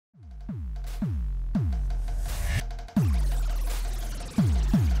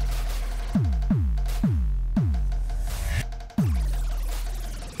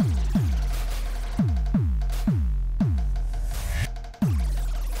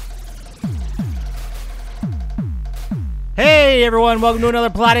Hey everyone, welcome to another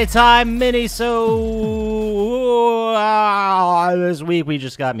Planet Time Minisode. This week we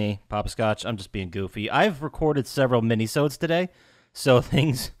just got me, Poppascotch. I'm just being goofy. I've recorded several Minisodes today, so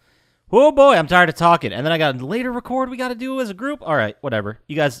things... Oh boy, I'm tired of talking. And then I got a later record we got to do as a group. All right, whatever.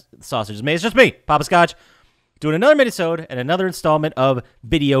 You guys, sausage is made. It's just me, Poppascotch, doing another Minisode and another installment of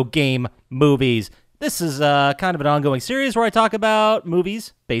video game movies. This is kind of an ongoing series where I talk about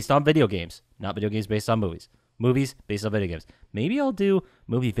movies based on video games, not video games based on movies. Movies based on video games. Maybe I'll do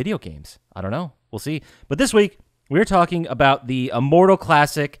movie video games. I don't know. We'll see. But this week, we're talking about the immortal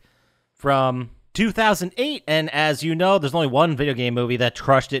classic from 2008. And as you know, there's only one video game movie that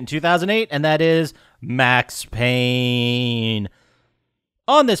crushed it in 2008, and that is Max Payne.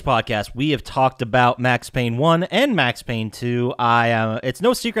 On this podcast, we have talked about Max Payne 1 and Max Payne 2. It's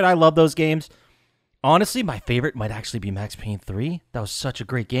no secret I love those games. Honestly, my favorite might actually be Max Payne 3. That was such a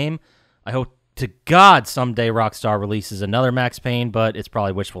great game. I hope to God someday Rockstar releases another Max Payne, but it's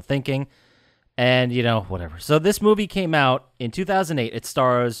probably wishful thinking. And, you know, whatever. So this movie came out in 2008. It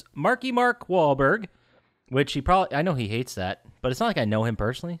stars Mark Wahlberg, which I know he hates that, but it's not like I know him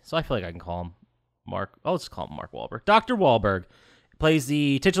personally, so I feel like I can call him Mark. I'll just call him Mark Wahlberg. Dr. Wahlberg plays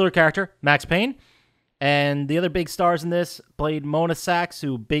the titular character, Max Payne, and the other big stars in this played Mona Sachs,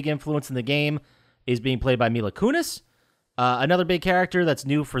 who big influence in the game, is being played by Mila Kunis. Another big character that's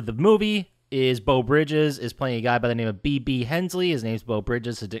new for the movie is Beau Bridges, is playing a guy by the name of B.B. Hensley. His name's Beau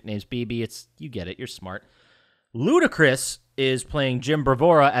Bridges. His nickname's B.B. You get it. You're smart. Ludacris is playing Jim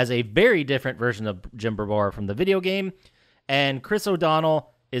Bravura as a very different version of Jim Bravura from the video game. And Chris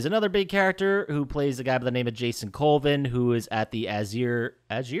O'Donnell is another big character who plays a guy by the name of Jason Colvin, who is at the Azir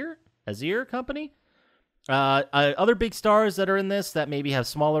company. Other big stars that are in this that maybe have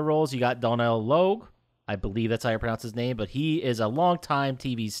smaller roles, you got Donnell Logue. I believe that's how you pronounce his name, but he is a longtime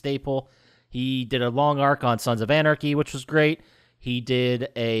TV staple. He did a long arc on Sons of Anarchy, which was great. He did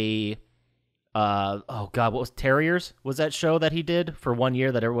what was Terriers? Was that show that he did for 1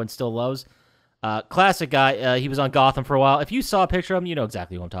 year that everyone still loves? Classic guy. He was on Gotham for a while. If you saw a picture of him, you know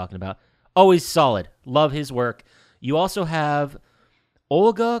exactly what I'm talking about. Always solid. Love his work. You also have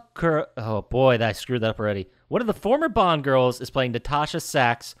Olga oh boy, I screwed that up already. One of the former Bond girls is playing Natasha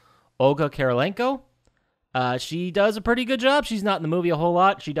Sachs, Olga Kurylenko. She does a pretty good job. She's not in the movie a whole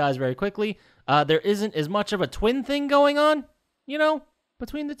lot. She dies very quickly. There isn't as much of a twin thing going on,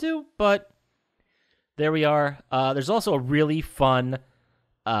 between the two, but there we are. There's also a really fun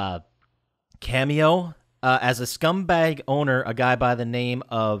cameo as a scumbag owner. A guy by the name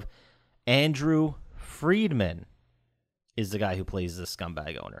of Andrew Friedman is the guy who plays the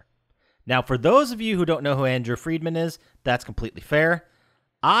scumbag owner. Now, for those of you who don't know who Andrew Friedman is, that's completely fair.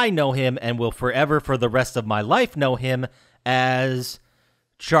 I know him and will forever, for the rest of my life, know him as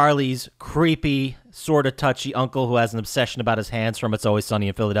Charlie's creepy, sort of touchy uncle who has an obsession about his hands from It's Always Sunny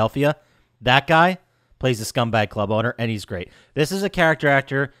in Philadelphia. That guy plays the scumbag club owner, and he's great. This is a character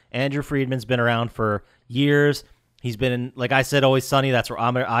actor. Andrew Friedman's been around for years. He's been in, like I said, Always Sunny. That's where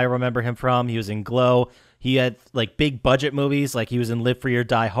I remember him from. He was in Glow. He had big budget movies, like he was in Live Free or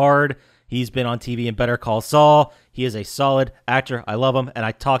Die Hard. He's been on TV in Better Call Saul. He is a solid actor. I love him, and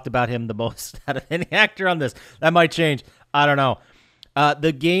I talked about him the most out of any actor on this. That might change. I don't know.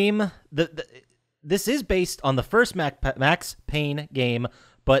 The game, this is based on the first Max Payne game,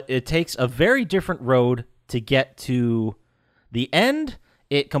 but it takes a very different road to get to the end.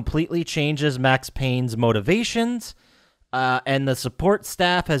 It completely changes Max Payne's motivations, and the support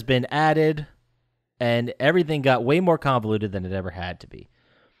staff has been added, and everything got way more convoluted than it ever had to be.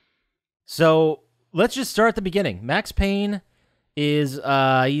 So let's just start at the beginning. Max Payne is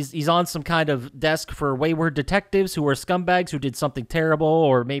he's on some kind of desk for wayward detectives who are scumbags who did something terrible,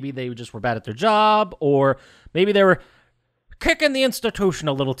 or maybe they just were bad at their job, or maybe they were kicking the institution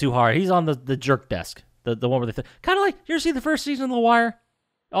a little too hard. He's on the jerk desk, the one where they kind of like, you ever see the first season of The Wire?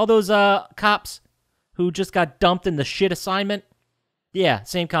 All those cops who just got dumped in the shit assignment. Yeah,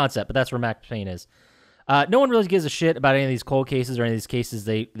 same concept, but that's where Max Payne is. No one really gives a shit about any of these cold cases or any of these cases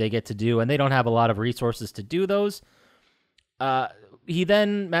they get to do, and they don't have a lot of resources to do those. Max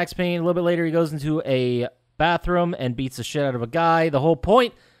Payne, a little bit later, he goes into a bathroom and beats the shit out of a guy. The whole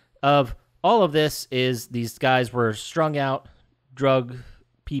point of all of this is these guys were strung out drug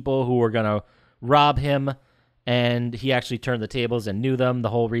people who were going to rob him, and he actually turned the tables and knew them. The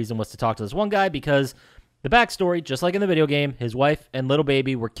whole reason was to talk to this one guy because the backstory, just like in the video game, his wife and little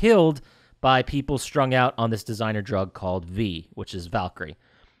baby were killed by people strung out on this designer drug called V, which is Valkyrie.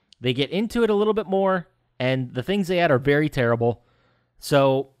 They get into it a little bit more, and the things they add are very terrible.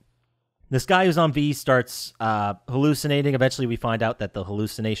 So this guy who's on V starts hallucinating. Eventually we find out that the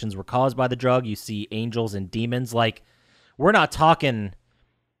hallucinations were caused by the drug. You see angels and demons. we're not talking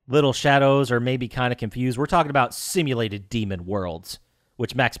little shadows or maybe kind of confused. We're talking about simulated demon worlds,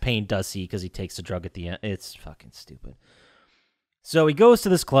 which Max Payne does see because he takes the drug at the end. It's fucking stupid. So he goes to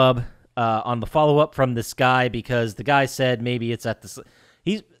this club on the follow-up from this guy because the guy said maybe it's at this.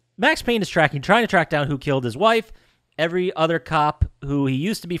 Max Payne is trying to track down who killed his wife. Every other cop who he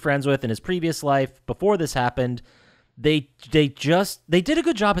used to be friends with in his previous life before this happened, they did a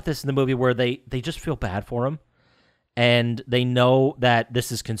good job at this in the movie where they just feel bad for him. And they know that this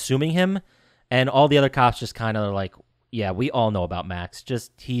is consuming him. And all the other cops just kind of are like, yeah, we all know about Max.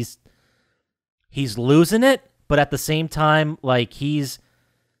 Just he's losing it, but at the same time, like, he's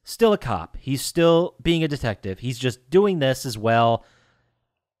still a cop. He's still being a detective. He's just doing this as well.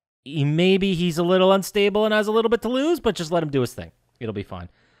 Maybe he's a little unstable and has a little bit to lose, but just let him do his thing. It'll be fine.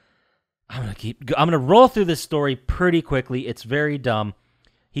 I'm gonna roll through this story pretty quickly. It's very dumb.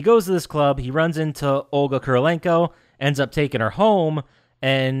 He goes to this club. He runs into Olga Kurylenko, ends up taking her home,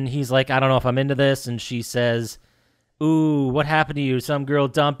 and he's like, I don't know if I'm into this. And she says, ooh, what happened to you? Some girl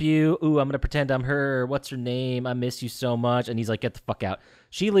dump you? Ooh, I'm going to pretend I'm her. What's her name? I miss you so much. And he's like, get the fuck out.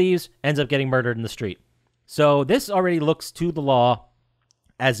 She leaves, ends up getting murdered in the street. So this already looks to the law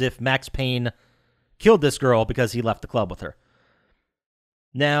as if Max Payne killed this girl because he left the club with her.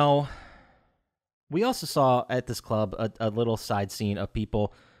 Now, we also saw at this club a little side scene of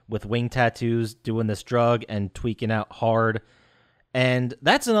people with wing tattoos doing this drug and tweaking out hard. And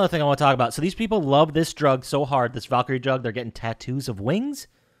that's another thing I want to talk about. So these people love this drug so hard, this Valkyrie drug, they're getting tattoos of wings.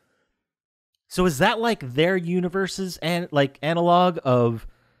 So is that like their universe's like analog of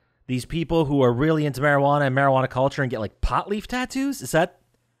these people who are really into marijuana and marijuana culture and get like pot leaf tattoos? Is that,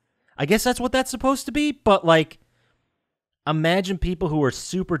 I guess that's what that's supposed to be, but like, imagine people who are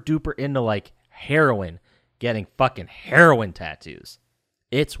super duper into like heroin getting fucking heroin tattoos.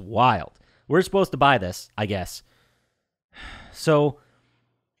 It's wild. We're supposed to buy this, I guess. So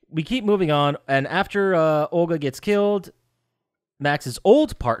we keep moving on, and after Olga gets killed, Max's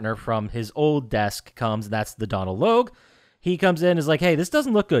old partner from his old desk comes, and that's the Donald Logue. He comes in and is like, hey, this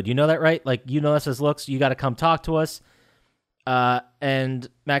doesn't look good. You know that, right? Like, you know this looks. You got to come talk to us. And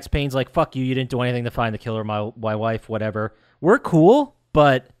Max Payne's like, fuck you. You didn't do anything to find the killer of my wife, whatever. We're cool,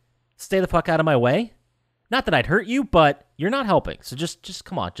 but stay the fuck out of my way. Not that I'd hurt you, but you're not helping. So just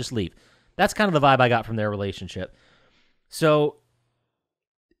come on, just leave. That's kind of the vibe I got from their relationship. So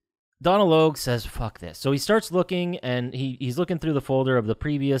Donald Logue says, fuck this. So he starts looking, and he's looking through the folder of the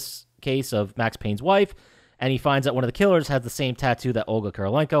previous case of Max Payne's wife, and he finds that one of the killers has the same tattoo that Olga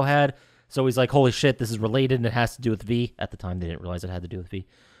Kurylenko had. So he's like, holy shit, this is related, and it has to do with V. At the time, they didn't realize it had to do with V.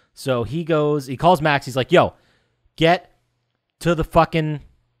 So he calls Max. He's like, yo, get to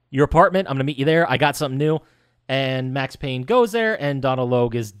your apartment. I'm going to meet you there. I got something new. And Max Payne goes there, and Donald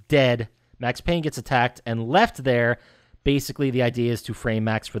Logue is dead. Max Payne gets attacked and left there. Basically, the idea is to frame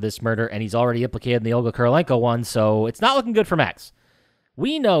Max for this murder, and he's already implicated in the Olga Kurylenko one, so it's not looking good for Max.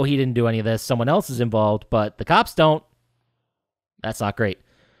 We know he didn't do any of this. Someone else is involved, but the cops don't. That's not great.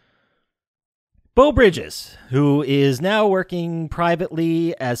 Beau Bridges, who is now working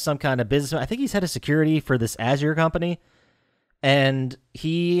privately as some kind of businessman. I think he's head of security for this Azure company. And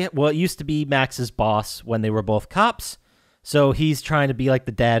it used to be Max's boss when they were both cops. So he's trying to be like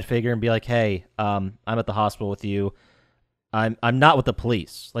the dad figure and be like, hey, I'm at the hospital with you. I'm not with the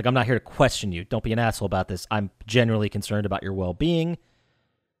police. Like, I'm not here to question you. Don't be an asshole about this. I'm genuinely concerned about your well-being.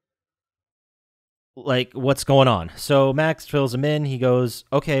 Like, what's going on? So Max fills him in. He goes,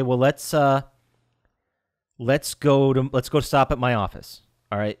 okay, well, let's go stop at my office.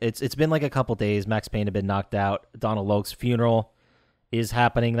 All right. It's been like a couple days. Max Payne had been knocked out. Donald Logue's funeral is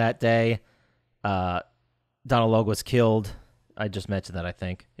happening that day. Donald Logue was killed. I just mentioned that, I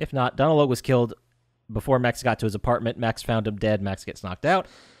think. If not, Donald Logue was killed before Max got to his apartment. Max found him dead. Max gets knocked out.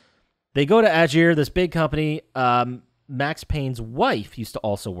 They go to Azure, this big company. Max Payne's wife used to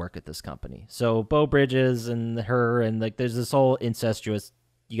also work at this company. So Beau Bridges and her, and like there's this whole incestuous,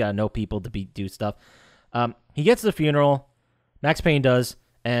 you got to know people to do stuff. He gets to the funeral. Max Payne does.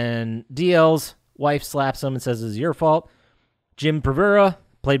 And DL's wife slaps him and says it's your fault. Jim Bravura,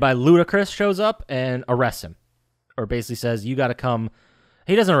 played by Ludacris, shows up and arrests him. Or basically says, you got to come.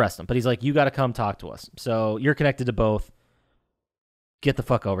 He doesn't arrest him, but he's like, you got to come talk to us. So you're connected to both. Get the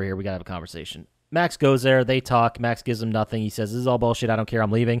fuck over here. We got to have a conversation. Max goes there. They talk. Max gives him nothing. He says, this is all bullshit. I don't care.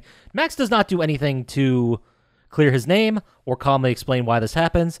 I'm leaving. Max does not do anything to clear his name or calmly explain why this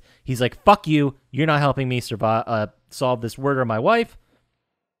happens. He's like, fuck you. You're not helping me solve this murder of my wife.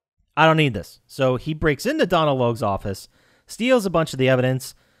 I don't need this. So he breaks into Donald Logue's office, steals a bunch of the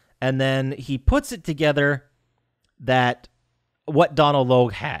evidence, and then he puts it together that what Donald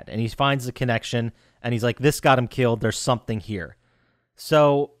Logue had, and he finds the connection, and he's like, this got him killed. There's something here.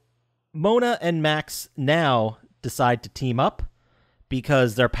 So Mona and Max now decide to team up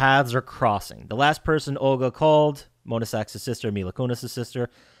because their paths are crossing. The last person Olga called, Mona Sachs' sister, Mila Kunis' sister,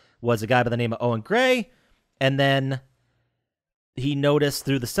 was a guy by the name of Owen Gray, and then he noticed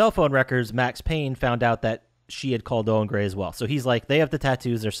through the cell phone records, Max Payne found out that she had called Owen Gray as well. So he's like, they have the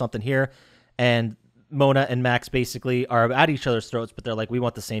tattoos, there's something here, and Mona and Max basically are at each other's throats, but they're like, we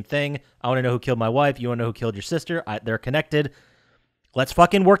want the same thing. I want to know who killed my wife. You want to know who killed your sister. They're connected. Let's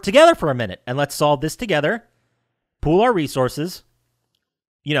fucking work together for a minute, and let's solve this together. Pool our resources.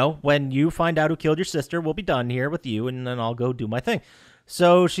 You know, when you find out who killed your sister, we'll be done here with you, and then I'll go do my thing.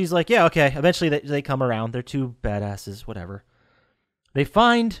 So she's like, yeah, okay. Eventually they come around. They're two badasses, whatever. They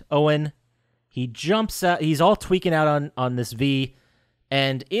find Owen. He jumps out. He's all tweaking out on this V.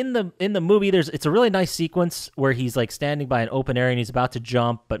 And in the movie, it's a really nice sequence where he's like standing by an open area and he's about to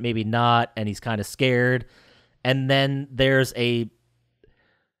jump, but maybe not, and he's kind of scared. And then there's the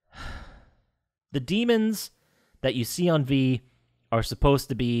demons that you see on V are supposed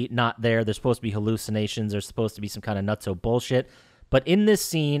to be not there. They're supposed to be hallucinations. They're supposed to be some kind of nutso bullshit. But in this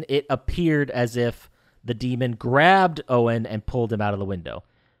scene, it appeared as if the demon grabbed Owen and pulled him out of the window.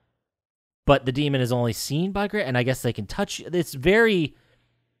 But the demon is only seen by Gray, and I guess they can touch. It's very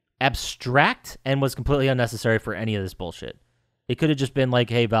abstract and was completely unnecessary for any of this bullshit. It could have just been like,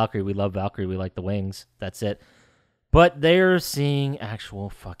 hey, Valkyrie, we love Valkyrie, we like the wings. That's it. But they're seeing actual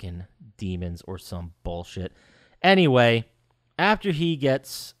fucking demons or some bullshit. Anyway, after he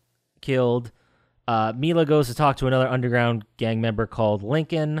gets killed, Mila goes to talk to another underground gang member called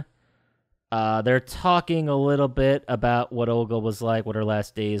Lincoln. They're talking a little bit about what Olga was like, what her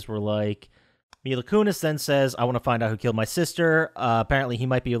last days were like. Mila Kunis then says, I want to find out who killed my sister. Apparently he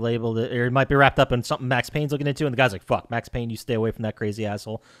might be labeled, or he might be wrapped up in something Max Payne's looking into, and the guy's like, fuck, Max Payne, you stay away from that crazy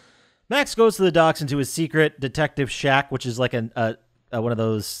asshole. Max goes to the docks into his secret detective shack, which is like one of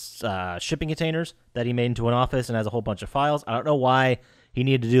those shipping containers that he made into an office and has a whole bunch of files. I don't know why he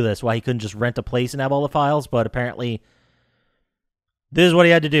needed to do this, why he couldn't just rent a place and have all the files, but apparently this is what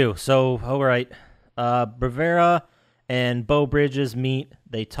he had to do. So, all right. Bravera and Beau Bridges meet.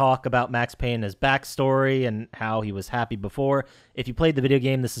 They talk about Max Payne and his backstory and how he was happy before. If you played the video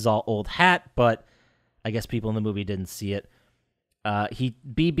game, this is all old hat, but I guess people in the movie didn't see it.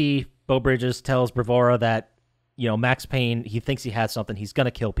 Beau Bridges tells Bravura that, you know, Max Payne, he thinks he has something. He's going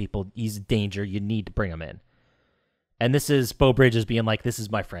to kill people. He's a danger. You need to bring him in. And this is Beau Bridges being like, this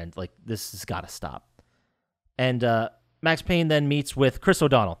is my friend. Like, this has got to stop. And Max Payne then meets with Chris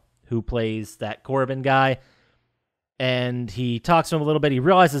O'Donnell, who plays that Corbin guy. And he talks to him a little bit. He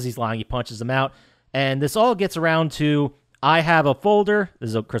realizes he's lying. He punches him out. And this all gets around to, I have a folder.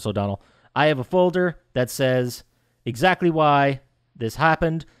 This is Chris O'Donnell. I have a folder that says exactly why this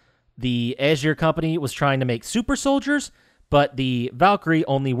happened. The Azure company was trying to make super soldiers, but the Valkyrie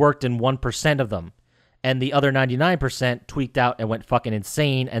only worked in 1% of them. And the other 99% tweaked out and went fucking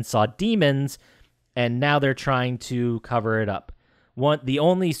insane and saw demons, and now they're trying to cover it up. The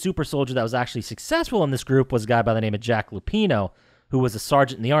only super soldier that was actually successful in this group was a guy by the name of Jack Lupino, who was a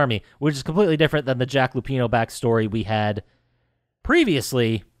sergeant in the army, which is completely different than the Jack Lupino backstory we had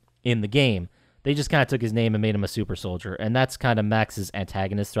previously in the game. They just kind of took his name and made him a super soldier, and that's kind of Max's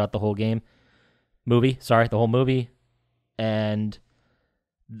antagonist throughout the whole the whole movie. And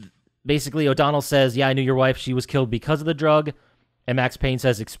basically O'Donnell says, yeah, I knew your wife. She was killed because of the drug. And Max Payne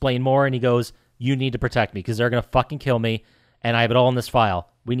says, explain more. And he goes, you need to protect me because they're going to fucking kill me. And I have it all in this file.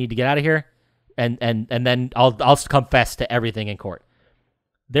 We need to get out of here. And then I'll confess to everything in court.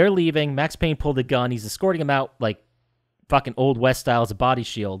 They're leaving. Max Payne pulled a gun. He's escorting him out like fucking Old West style as a body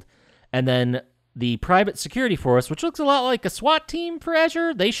shield. And then the private security force, which looks a lot like a SWAT team for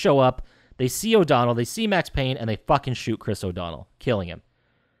Azure, they show up. They see O'Donnell. They see Max Payne. And they fucking shoot Chris O'Donnell, killing him.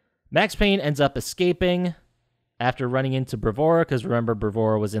 Max Payne ends up escaping after running into Bravura, because remember,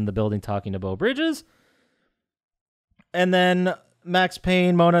 Bravura was in the building talking to Beau Bridges. And then Max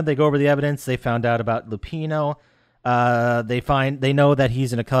Payne, Mona, they go over the evidence. They found out about Lupino. They know that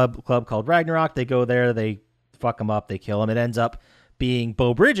he's in a club called Ragnarok. They go there. They fuck him up. They kill him. It ends up being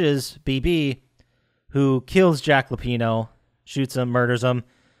Beau Bridges, BB, who kills Jack Lupino, shoots him, murders him,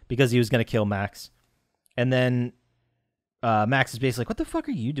 because he was going to kill Max. And then Max is basically like, what the fuck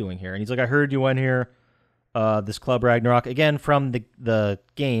are you doing here? And he's like, I heard you went here, this club Ragnarok, again from the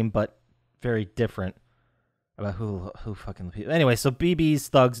game, but very different about who fucking... Anyway, so BB's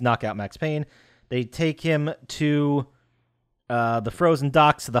thugs knock out Max Payne. They take him to the frozen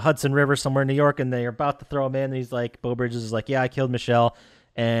docks of the Hudson River somewhere in New York, and they're about to throw him in, and he's like, Beau Bridges is like, yeah, I killed Michelle,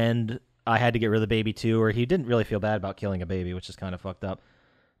 and I had to get rid of the baby too, or he didn't really feel bad about killing a baby, which is kind of fucked up.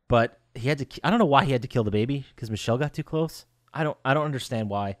 But he had to. I don't know why he had to kill the baby, because Michelle got too close. I don't understand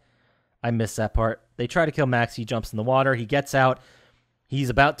why. I missed that part. They try to kill Max. He jumps in the water. He gets out. He's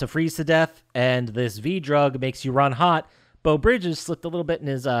about to freeze to death, and this V drug makes you run hot. Beau Bridges slipped a little bit in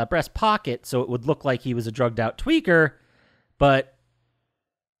his breast pocket, so it would look like he was a drugged out tweaker, but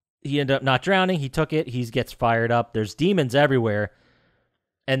he ended up not drowning. He took it. He gets fired up. There's demons everywhere.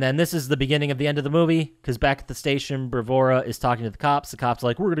 And then this is the beginning of the end of the movie, because back at the station, Bravura is talking to the cops. The cops are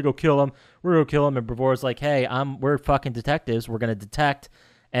like, we're going to go kill him. We're going to kill him. And Bravura's like, hey, we're fucking detectives. We're going to detect.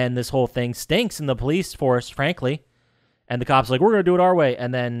 And this whole thing stinks in the police force, frankly. And the cops are like, we're going to do it our way.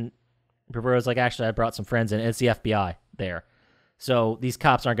 And then Bravura's like, actually, I brought some friends in. And it's the FBI there. So these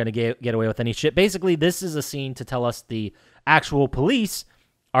cops aren't going to get away with any shit. Basically, this is a scene to tell us the actual police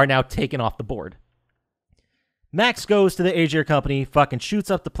are now taken off the board. Max goes to the Aegir company, fucking shoots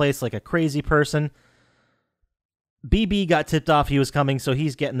up the place like a crazy person. BB got tipped off he was coming, so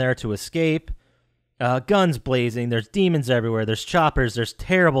he's getting there to escape. Guns blazing. There's demons everywhere. There's choppers. There's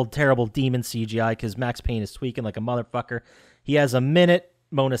terrible, terrible demon CGI because Max Payne is tweaking like a motherfucker. He has a minute.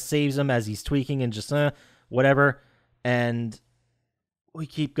 Mona saves him as he's tweaking and just whatever. And we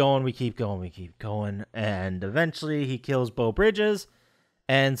keep going. And eventually he kills Beau Bridges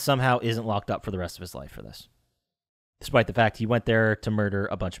and somehow isn't locked up for the rest of his life for this. Despite the fact he went there to murder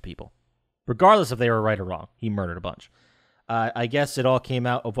a bunch of people. Regardless if they were right or wrong, he murdered a bunch. I guess it all came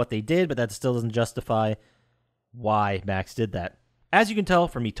out of what they did, but that still doesn't justify why Max did that. As you can tell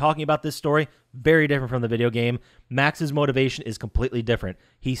from me talking about this story, very different from the video game. Max's motivation is completely different.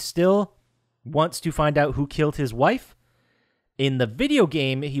 He still wants to find out who killed his wife. In the video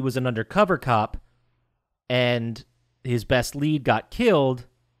game, he was an undercover cop, and his best lead got killed,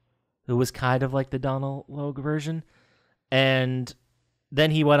 who was kind of like the Donald Logue version. And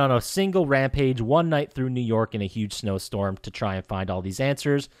then he went on a single rampage one night through New York in a huge snowstorm to try and find all these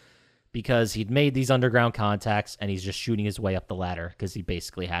answers because he'd made these underground contacts and he's just shooting his way up the ladder because he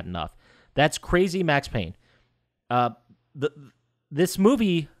basically had enough. That's crazy Max Payne. This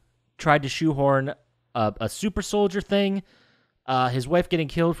movie tried to shoehorn a super soldier thing, his wife getting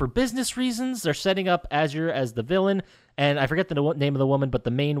killed for business reasons. They're setting up Azure as the villain, and I forget the name of the woman, but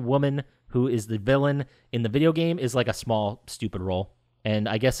the main woman who is the villain in the video game is like a small, stupid role. And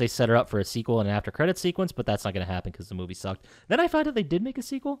I guess they set her up for a sequel and an after-credit sequence, but that's not going to happen because the movie sucked. Then I found out they did make a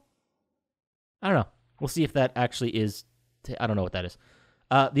sequel. I don't know. We'll see if that actually is... I don't know what that is.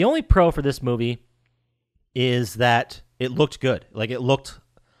 The only pro for this movie is that it looked good. The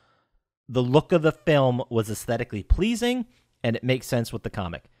look of the film was aesthetically pleasing, and it makes sense with the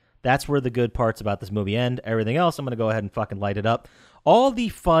comic. That's where the good parts about this movie end. Everything else, I'm going to go ahead and fucking light it up. All the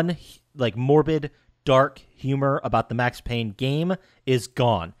fun, morbid, dark humor about the Max Payne game is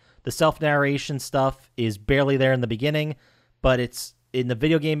gone. The self-narration stuff is barely there in the beginning, but it's in the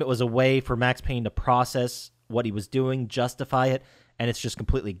video game, it was a way for Max Payne to process what he was doing, justify it, and it's just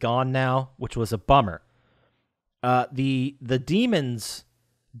completely gone now, which was a bummer. The demons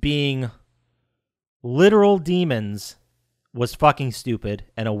being literal demons was fucking stupid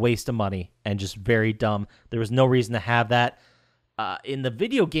and a waste of money and just very dumb. There was no reason to have that. In the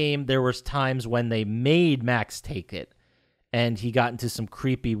video game, there was times when they made Max take it, and he got into some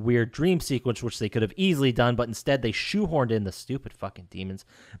creepy, weird dream sequence, which they could have easily done, but instead they shoehorned in the stupid fucking demons.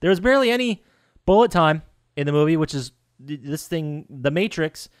 There was barely any bullet time in the movie, which is this thing, The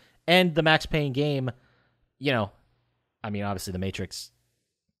Matrix, and the Max Payne game, obviously The Matrix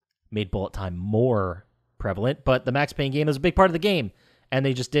made bullet time more prevalent, but the Max Payne game is a big part of the game. And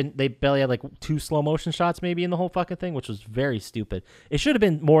they barely had 2 slow motion shots maybe in the whole fucking thing, which was very stupid. It should have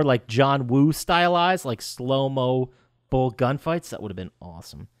been more like John Woo stylized, like slow-mo bull gunfights. That would have been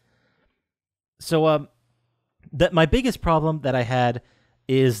awesome. So my biggest problem that I had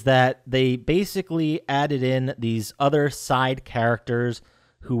is that they basically added in these other side characters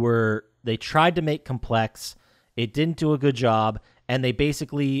they tried to make complex. It didn't do a good job, and they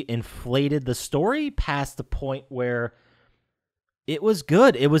basically inflated the story past the point where it was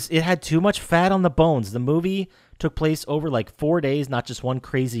good. It had too much fat on the bones. The movie took place over 4 days, not just one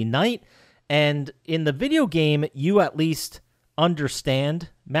crazy night. And in the video game, you at least understand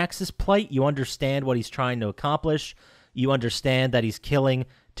Max's plight. You understand what he's trying to accomplish. You understand that he's killing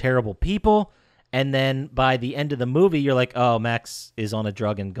terrible people. And then by the end of the movie, you're like, oh, Max is on a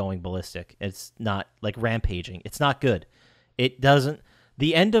drug and going ballistic. It's not rampaging. It's not good. It doesn't.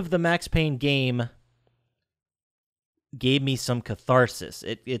 The end of the Max Payne game gave me some catharsis.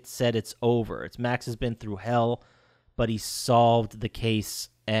 It said it's over. Max has been through hell, but he solved the case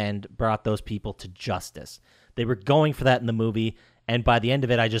and brought those people to justice. They were going for that in the movie, And by the end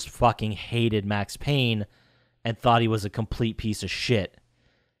of it, I just fucking hated Max Payne and thought he was a complete piece of shit.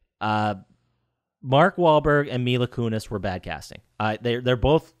 Mark Wahlberg and Mila Kunis were bad casting. They're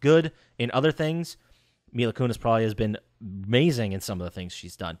both good in other things. Mila Kunis probably has been amazing in some of the things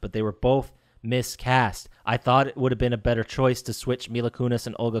she's done, but they were both miscast. I thought it would have been a better choice to switch Mila Kunis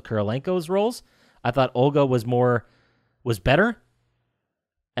and Olga Kurylenko's roles. I thought Olga was better,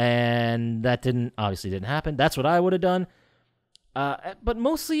 and that obviously didn't happen. That's what I would have done. But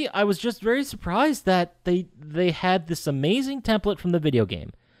mostly, I was just very surprised that they had this amazing template from the video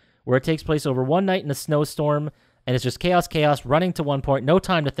game, where it takes place over one night in a snowstorm, and it's just chaos, running to one point, no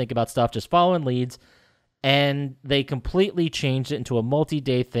time to think about stuff, just following leads, and they completely changed it into a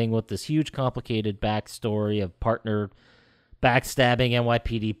multi-day thing with this huge, complicated backstory of partner backstabbing,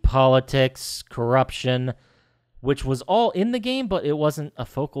 NYPD politics, corruption, which was all in the game, but it wasn't a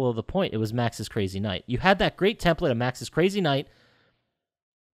focal of the point. It was Max's Crazy Night. You had that great template of Max's Crazy Night,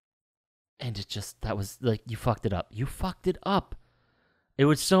 and that was like, you fucked it up. You fucked it up.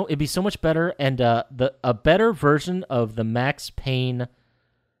 It'd be so much better, and a better version of the Max Payne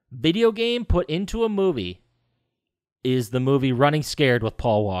video game put into a movie is the movie Running Scared with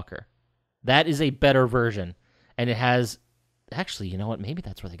Paul Walker. That is a better version, and it has, actually, you know what? Maybe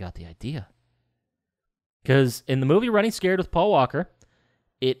that's where they got the idea. Because in the movie Running Scared with Paul Walker,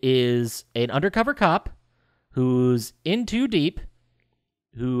 it is an undercover cop who's in too deep,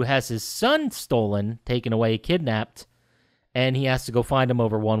 who has his son stolen, taken away, kidnapped, and he has to go find him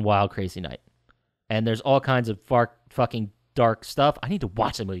over one wild, crazy night. And there's all kinds of fucking dark stuff. I need to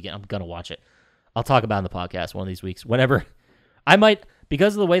watch that movie again. I'm going to watch it. I'll talk about it in the podcast one of these weeks. Whenever I might,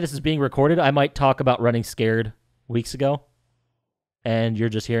 because of the way this is being recorded, I might talk about Running Scared weeks ago. And you're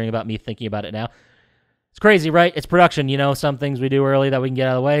just hearing about me thinking about it now. It's crazy, right? It's production, some things we do early that we can get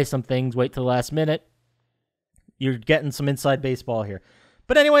out of the way. Some things wait till the last minute. You're getting some inside baseball here.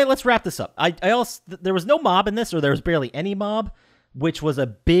 But anyway, let's wrap this up. There was no mob in this, or there was barely any mob, which was a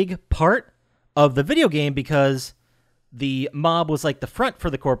big part of the video game because the mob was like the front for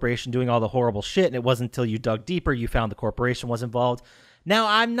the corporation doing all the horrible shit, and it wasn't until you dug deeper you found the corporation was involved. Now,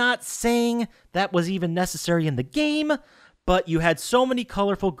 I'm not saying that was even necessary in the game, but you had so many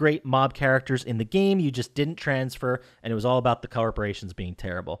colorful, great mob characters in the game, you just didn't transfer, and it was all about the corporations being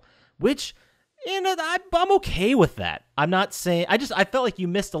terrible, which, I'm okay with that. I'm not saying, I felt like you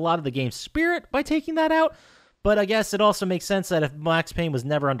missed a lot of the game's spirit by taking that out, but I guess it also makes sense that if Max Payne was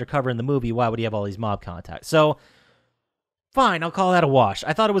never undercover in the movie, why would he have all these mob contacts? So, fine, I'll call that a wash.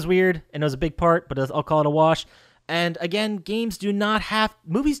 I thought it was weird, and it was a big part, but I'll call it a wash. And again,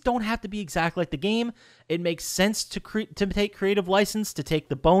 movies don't have to be exactly like the game. It makes sense to take creative license, to take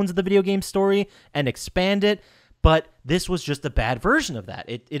the bones of the video game story and expand it, but this was just a bad version of that.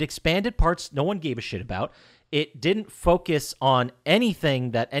 It expanded parts no one gave a shit about. It didn't focus on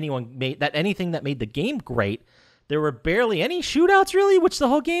anything that anything that made the game great. There were barely any shootouts, really, which the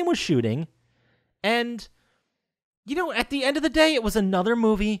whole game was shooting. And, at the end of the day, it was another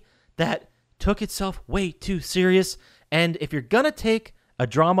movie that took itself way too serious. And if you're going to take a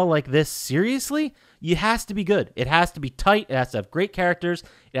drama like this seriously, it has to be good. It has to be tight. It has to have great characters.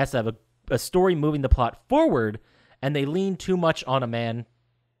 It has to have a story moving the plot forward. And they lean too much on a man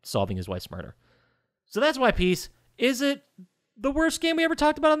solving his wife's murder. So that's my piece. Is it the worst game we ever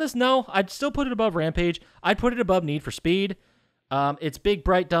talked about on this? No, I'd still put it above Rampage. I'd put it above Need for Speed. It's big,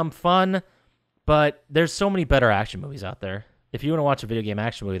 bright, dumb fun, but there's so many better action movies out there. If you want to watch a video game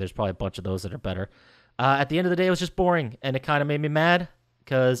action movie, there's probably a bunch of those that are better. At the end of the day, it was just boring, and it kind of made me mad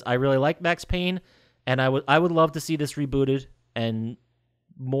because I really like Max Payne, and I would love to see this rebooted and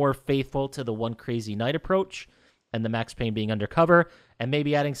more faithful to the One Crazy Night approach and the Max Payne being undercover and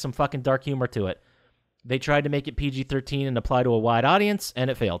maybe adding some fucking dark humor to it. They tried to make it PG-13 and apply to a wide audience, and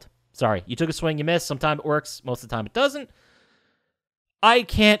it failed. Sorry, you took a swing, you missed. Sometimes it works, most of the time it doesn't. I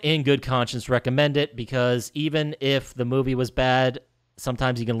can't in good conscience recommend it because even if the movie was bad,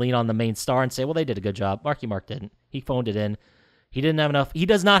 sometimes you can lean on the main star and say, well, they did a good job. Marky Mark didn't. He phoned it in. He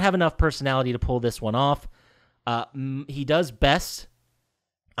does not have enough personality to pull this one off. He does best,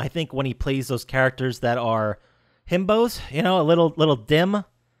 I think, when he plays those characters that are himbos, a little dim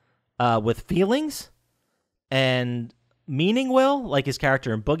with feelings and meaning well, like his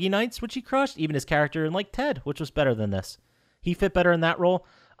character in Boogie Nights, which he crushed, even his character in like Ted, which was better than this. He fit better in that role.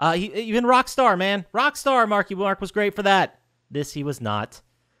 Even Rockstar, man. Rockstar, Marky Mark was great for that. This he was not.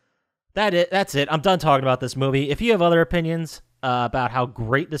 That's it. I'm done talking about this movie. If you have other opinions about how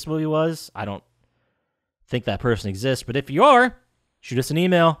great this movie was, I don't think that person exists, but if you are, shoot us an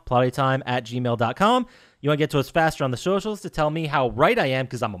email, plottytime@gmail.com. You want to get to us faster on the socials to tell me how right I am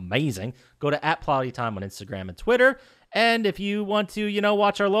because I'm amazing. Go to @plottytime on Instagram and Twitter. And if you want to,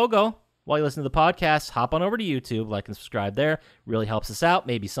 watch our logo while you listen to the podcast, hop on over to YouTube, like and subscribe there. Really helps us out.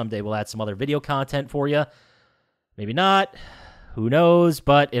 Maybe someday we'll add some other video content for you. Maybe not. Who knows?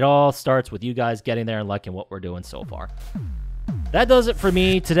 But it all starts with you guys getting there and liking what we're doing so far. That does it for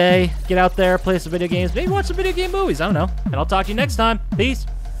me today. Get out there, play some video games, maybe watch some video game movies. I don't know. And I'll talk to you next time. Peace.